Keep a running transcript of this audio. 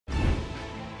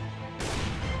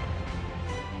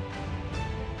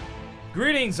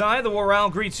Greetings,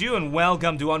 TheWarOwl greets you, and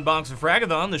welcome to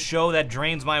Unboxafragathon, the show that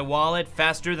drains my wallet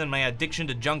faster than my addiction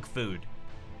to junk food.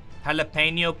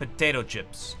 Jalapeno potato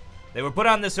chips. They were put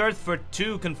on this earth for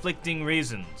two conflicting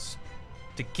reasons.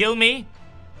 To kill me,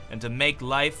 and to make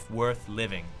life worth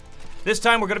living. This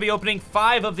time we're going to be opening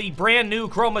 5 of the brand new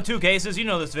Chroma 2 cases. You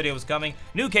know this video is coming.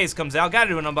 New case comes out,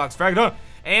 gotta do an Unboxafragathon.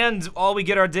 And all we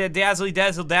get are dazzly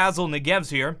dazzle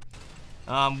Negevs here.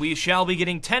 We shall be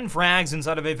getting 10 frags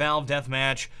inside of a Valve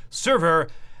Deathmatch server.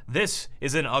 This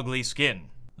is an ugly skin.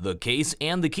 The case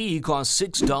and the key cost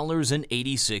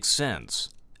 $6.86.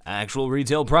 Actual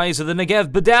retail price of the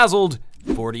Negev Bedazzled,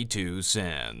 42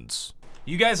 cents.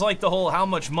 You guys like the whole how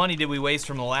much money did we waste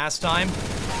from the last time?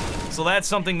 So that's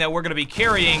something that we're going to be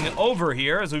carrying over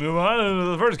here as we move on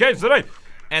to the first case today.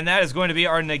 And that is going to be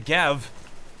our Negev.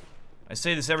 I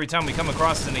say this every time we come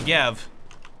across the Negev.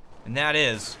 And that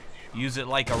is, use it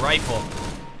like a rifle.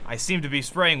 I seem to be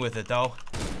spraying with it though.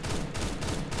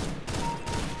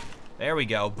 There we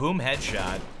go, boom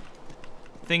headshot.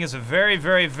 Thing is a very,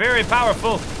 very, very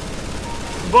powerful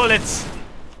bullets.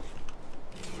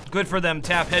 Good for them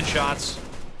tap headshots.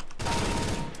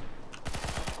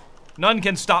 None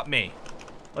can stop me.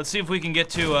 Let's see if we can get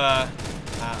to,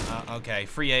 okay,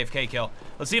 free AFK kill.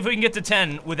 Let's see if we can get to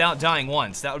 10 without dying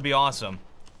once. That would be awesome.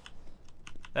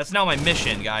 That's now my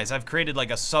mission, guys. I've created like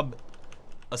a sub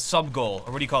goal,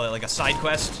 or what do you call it, like a side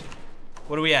quest?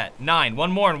 What are we at? 9,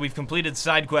 one more and we've completed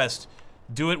side quest.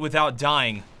 Do it without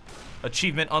dying.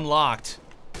 Achievement unlocked.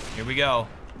 Here we go.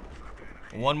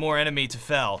 One more enemy to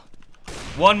fell.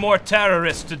 One more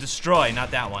terrorist to destroy, not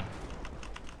that one.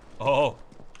 Oh.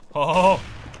 Oh.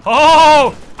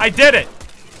 Oh! I did it!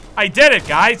 I did it,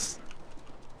 guys!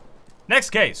 Next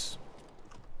case.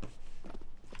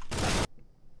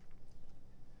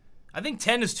 I think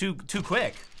 10 is too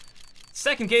quick.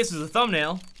 Second case is a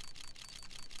thumbnail.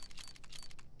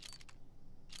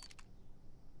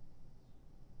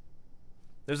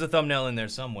 There's a thumbnail in there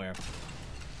somewhere.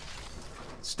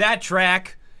 Stat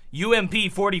track,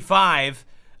 UMP 45.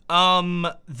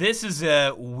 This is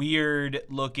a weird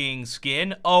looking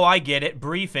skin. Oh, I get it,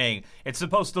 briefing. It's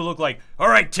supposed to look like, all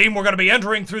right team, we're gonna be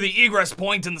entering through the egress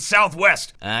point in the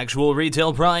southwest. Actual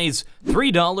retail price,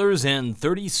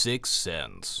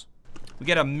 $3.36. We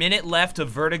get a minute left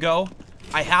of Vertigo.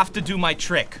 I have to do my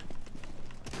trick.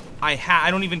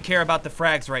 I don't even care about the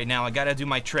frags right now. I gotta do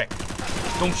my trick.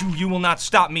 You will not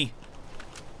stop me.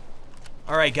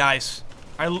 All right, guys.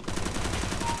 I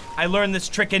learned this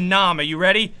trick in Nam. Are you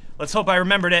ready? Let's hope I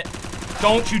remembered it.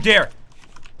 Don't you dare.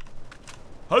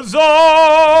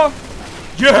 Huzzah!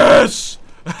 Yes!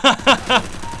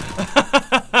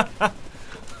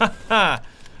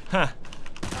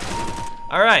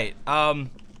 All right.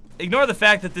 Ignore the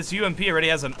fact that this UMP already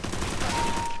has a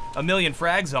million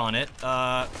frags on it.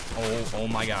 Oh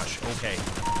my gosh. Okay.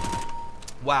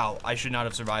 Wow, I should not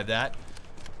have survived that.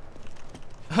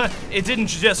 It didn't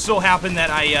just so happen that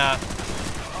I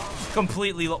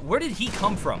completely, where did he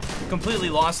come from? Completely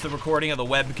lost the recording of the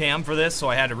webcam for this, so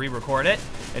I had to re-record it,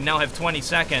 and now have 20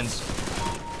 seconds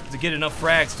to get enough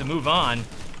frags to move on.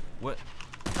 What?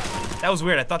 That was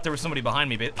weird. I thought there was somebody behind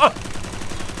me, but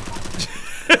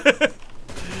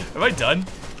am I done?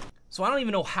 So I don't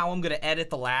even know how I'm gonna edit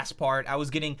the last part. I was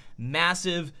getting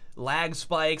massive lag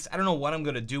spikes. I don't know what I'm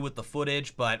gonna do with the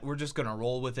footage, but we're just gonna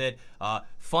roll with it.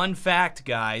 Fun fact,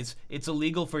 guys, it's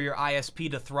illegal for your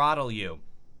ISP to throttle you.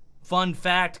 Fun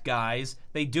fact, guys,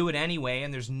 they do it anyway,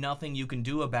 and there's nothing you can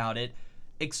do about it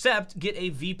except get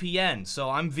a VPN. So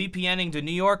I'm VPNing to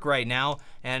New York right now,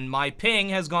 and my ping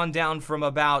has gone down from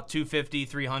about 250,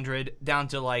 300, down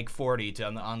to like 40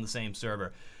 on the same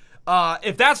server.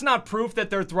 If that's not proof that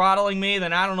they're throttling me,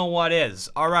 then I don't know what is.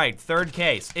 All right, third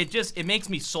case. It makes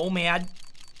me so mad.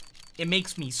 It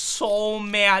makes me so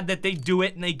mad that they do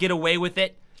it and they get away with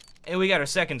it. And we got our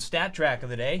second stat track of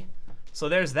the day. So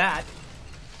there's that.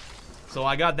 So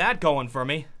I got that going for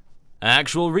me.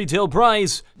 Actual retail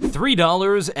price,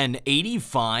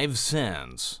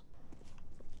 $3.85.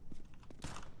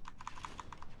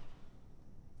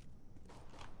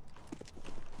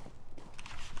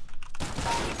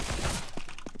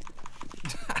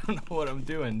 I don't know what I'm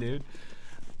doing, dude.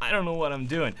 I don't know what I'm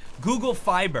doing. Google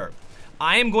Fiber.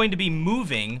 I am going to be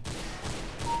moving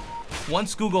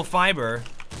once Google Fiber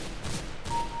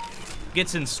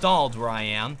gets installed where I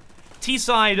am.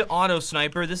 T-side auto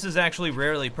sniper. This is actually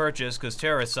rarely purchased because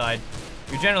terrorist side,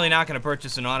 you're generally not going to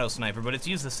purchase an auto sniper, but it's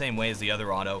used the same way as the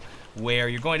other auto, where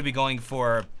you're going to be going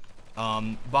for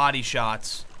body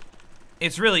shots.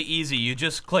 It's really easy. You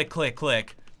just click, click,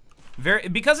 click.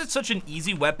 Because it's such an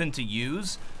easy weapon to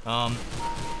use, a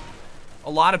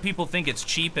lot of people think it's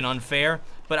cheap and unfair,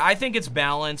 but I think it's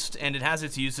balanced and it has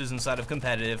its uses inside of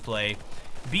competitive play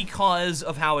because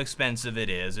of how expensive it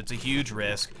is. It's a huge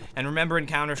risk. And remember, in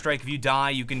Counter-Strike, if you die,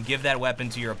 you can give that weapon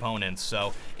to your opponents.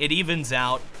 So it evens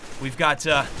out. We've got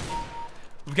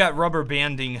rubber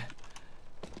banding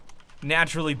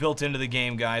naturally built into the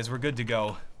game, guys. We're good to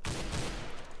go.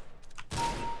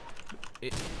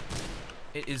 It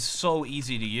is so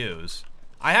easy to use.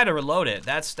 I had to reload it.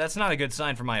 That's not a good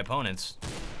sign for my opponents.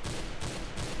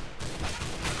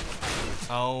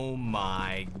 Oh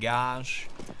my gosh.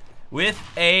 With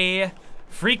a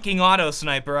freaking auto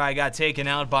sniper, I got taken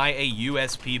out by a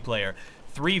USP player.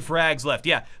 3 frags left.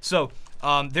 Yeah, so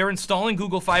they're installing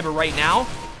Google Fiber right now.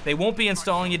 They won't be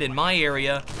installing it in my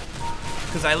area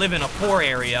because I live in a poor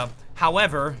area.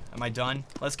 However, am I done?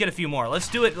 Let's get a few more. Let's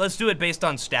do it based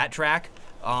on stat track,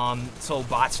 so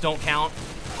bots don't count.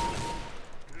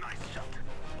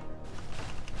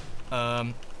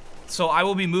 So I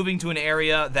will be moving to an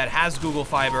area that has Google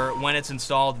Fiber when it's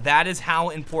installed. That is how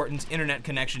important internet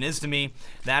connection is to me.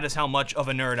 That is how much of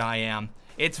a nerd I am.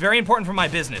 It's very important for my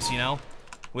business, you know,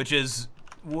 which is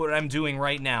what I'm doing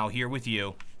right now here with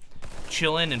you.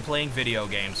 Chilling and playing video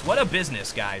games. What a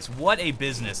business, guys. What a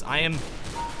business. I am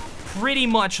pretty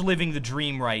much living the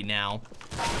dream right now.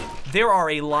 There are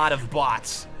a lot of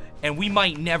bots, and we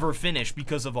might never finish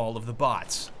because of all of the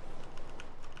bots.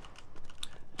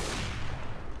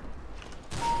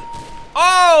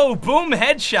 Oh, boom,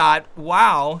 headshot.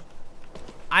 Wow.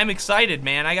 I'm excited,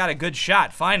 man. I got a good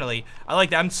shot, finally. I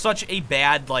like that. I'm such a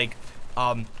bad, like,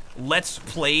 let's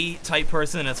play type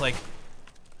person. It's like,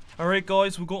 alright,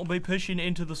 guys, we're going to be pushing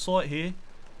into the site here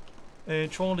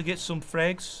and trying to get some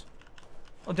frags.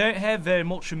 I don't have very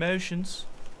much emotions.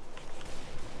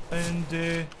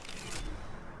 And,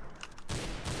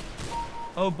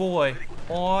 oh boy,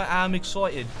 I am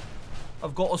excited.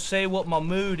 I've got to say what my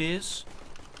mood is.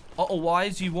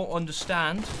 Otherwise, you won't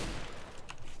understand.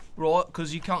 Right,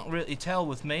 because you can't really tell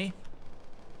with me.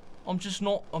 I'm just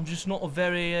not a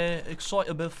very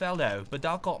excitable fellow, but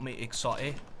that got me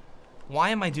excited. Why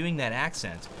am I doing that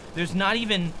accent? There's not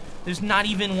even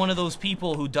one of those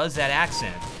people who does that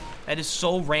accent. That is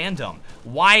so random.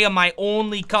 Why am I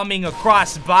only coming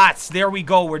across bots? There we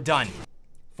go, we're done.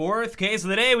 4th case of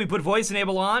the day, we put voice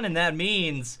enable on, and that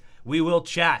means we will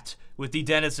chat with the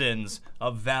denizens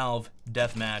of Valve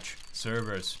Deathmatch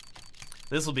servers.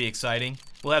 This will be exciting.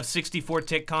 We'll have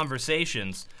 64-tick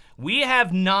conversations. We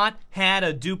have not had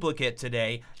a duplicate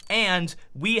today, and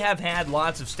we have had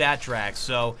lots of stat tracks,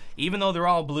 so even though they're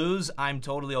all blues, I'm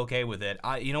totally okay with it.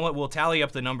 You know what? We'll tally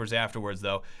up the numbers afterwards,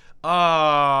 though.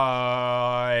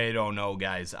 I don't know,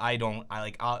 guys. I'm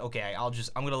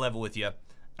gonna level with you.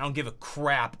 I don't give a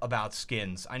crap about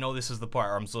skins. I know this is the part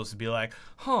where I'm supposed to be like,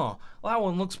 huh, well, that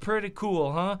one looks pretty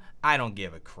cool, huh? I don't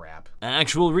give a crap.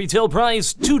 Actual retail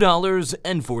price,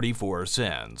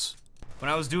 $2.44. When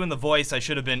I was doing the voice, I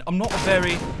should have been, I'm not a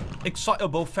very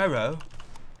excitable pharaoh.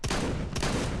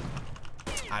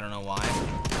 I don't know why.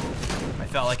 I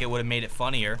felt like it would have made it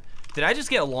funnier. Did I just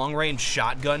get a long-range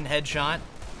shotgun headshot?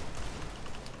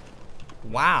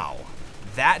 Wow,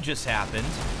 that just happened.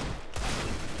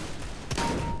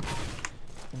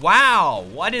 Wow,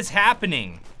 what is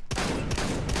happening?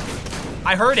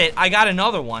 I heard it. I got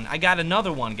another one. I got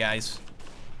another one, guys.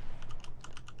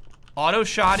 Auto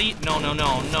shotty. No.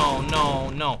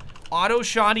 Auto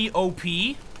shotty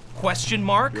OP? Question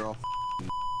mark? You're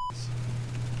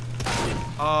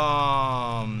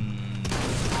all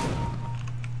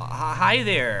hi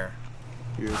there.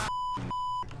 You're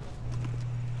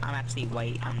I'm actually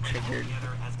white. I'm triggered.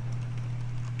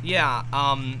 Yeah,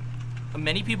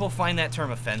 many people find that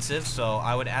term offensive, so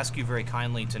I would ask you very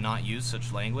kindly to not use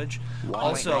such language.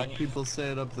 why people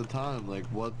say it up the time? Like,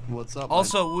 what's up?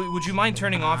 Also, would you mind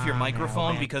turning off your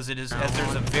microphone, because there's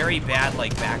a very bad,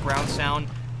 like, background sound,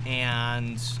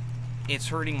 and it's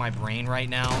hurting my brain right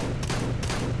now.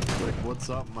 Like, what's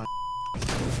up, my?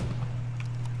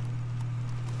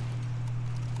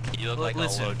 You look like a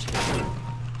low tier.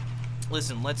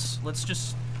 Listen, let's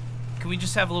just, can we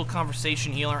just have a little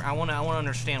conversation, healer? I wanna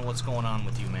understand what's going on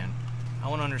with you, man. I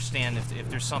wanna understand if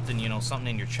there's something, you know, something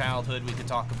in your childhood we could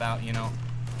talk about, you know,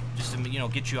 just to, you know,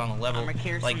 get you on the level. I'm a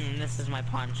Kirsten, like, and this is my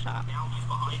pawn shop.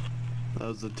 That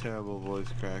was a terrible voice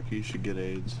crack. You should get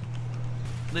AIDS.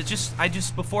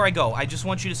 Before I go, I just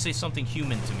want you to say something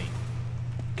human to me.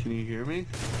 Can you hear me?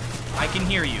 I can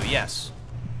hear you, yes.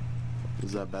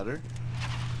 Is that better?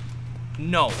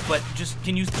 No, but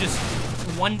can you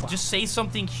just say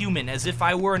something human, as if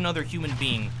I were another human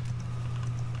being,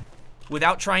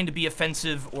 without trying to be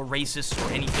offensive or racist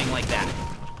or anything like that.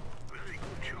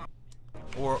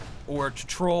 or to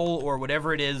troll or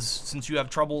whatever it is, since you have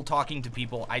trouble talking to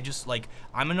people, I just, like,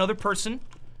 I'm another person.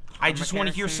 I just want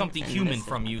to hear something human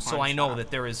from you, so I know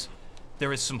that there is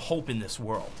some hope in this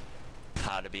world.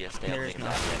 How to be a family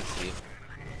man, Steve.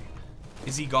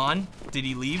 Is he gone? Did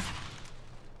he leave?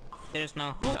 There's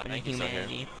no hope in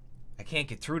humanity. I can't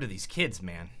get through to these kids,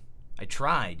 man. I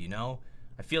tried, you know.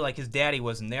 I feel like his daddy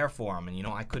wasn't there for him, and you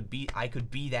know, I could be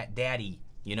that daddy.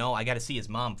 You know, I got to see his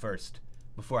mom first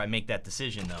before I make that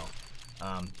decision, though.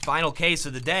 Final case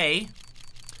of the day.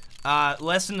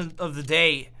 Lesson of the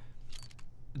day: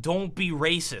 don't be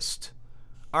racist.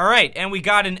 All right, and we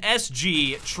got an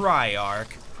SG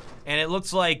Triarch, and it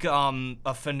looks like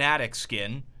a Fanatic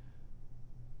skin.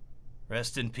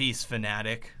 Rest in peace,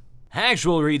 Fanatic.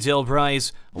 Actual retail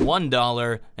price,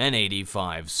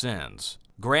 $1.85.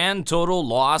 Grand total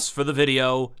loss for the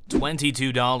video,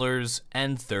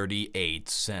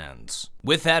 $22.38.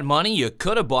 With that money, you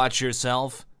could have bought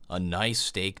yourself a nice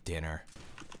steak dinner.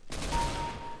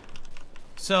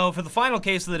 So for the final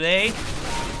case of the day,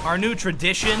 our new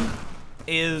tradition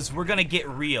is we're gonna get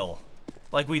real,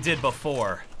 like we did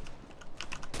before.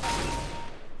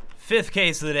 Fifth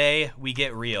case of the day, we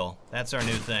get real. That's our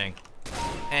new thing.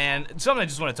 And something I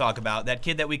just want to talk about, that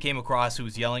kid that we came across who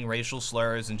was yelling racial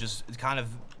slurs and just kind of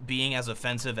being as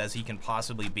offensive as he can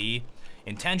possibly be,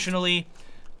 intentionally.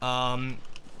 I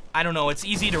don't know, it's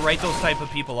easy to write those type of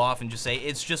people off and just say,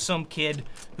 it's just some kid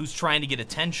who's trying to get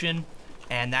attention,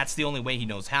 and that's the only way he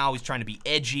knows how. He's trying to be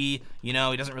edgy, you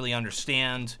know, he doesn't really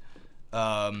understand.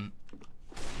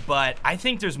 But I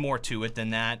think there's more to it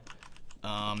than that.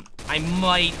 I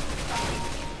might...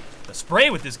 The spray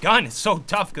with this gun is so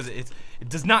tough because it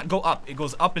does not go up. It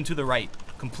goes up and to the right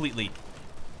completely.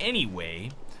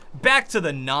 Anyway, back to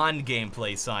the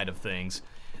non-gameplay side of things.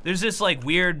 There's this like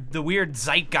the weird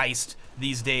zeitgeist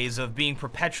these days of being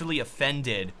perpetually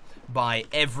offended by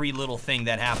every little thing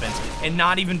that happens, and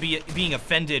not even being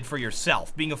offended for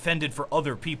yourself, being offended for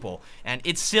other people. And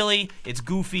it's silly, it's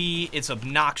goofy, it's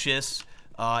obnoxious,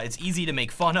 it's easy to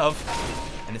make fun of,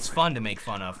 and it's fun to make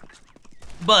fun of.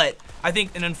 But I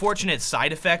think an unfortunate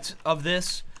side effect of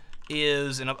this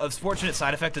is, an unfortunate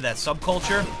side effect of that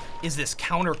subculture is this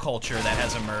counterculture that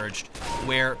has emerged,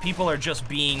 where people are just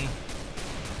being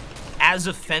as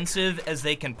offensive as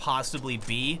they can possibly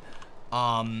be,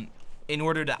 in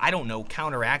order to, I don't know,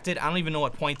 counteract it. I don't even know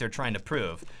what point they're trying to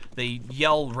prove. They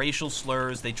yell racial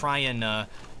slurs, they try and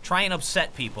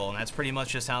upset people, and that's pretty much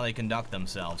just how they conduct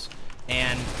themselves.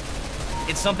 And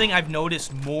it's something I've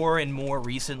noticed more and more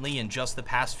recently in just the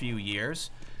past few years.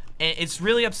 And it's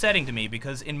really upsetting to me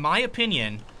because, in my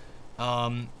opinion,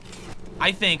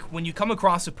 I think when you come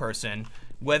across a person,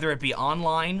 whether it be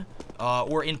online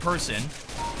or in person,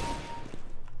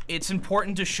 it's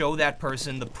important to show that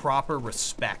person the proper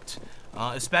respect,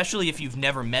 especially if you've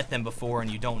never met them before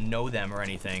and you don't know them or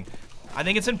anything. I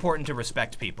think it's important to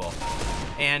respect people.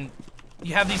 And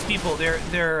you have these people,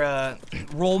 they're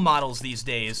role models these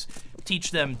days,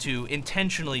 teach them to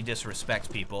intentionally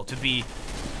disrespect people, to be,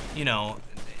 you know,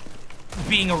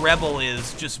 being a rebel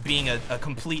is just being a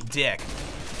complete dick,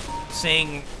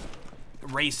 saying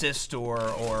racist or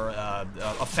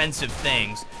offensive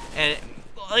things. And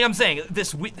like I'm saying,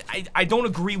 I don't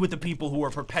agree with the people who are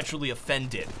perpetually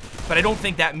offended, but I don't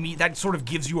think that sort of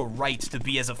gives you a right to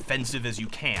be as offensive as you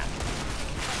can.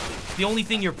 The only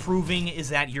thing you're proving is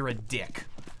that you're a dick.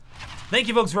 Thank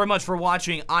you folks very much for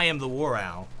watching. I am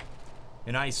TheWarOwl,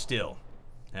 and I still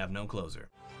have no closer.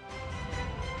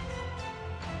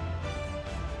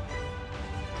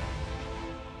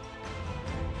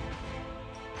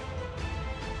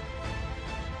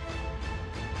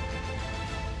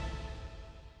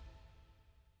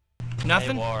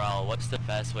 Nothing? Hey TheWarOwl, what's the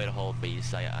best way to hold B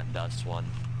site on Dust 1?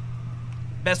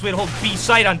 Best way to hold B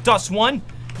site on Dust 1?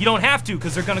 You don't have to,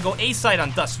 because they're gonna go A site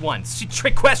on Dust 1.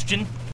 Trick question.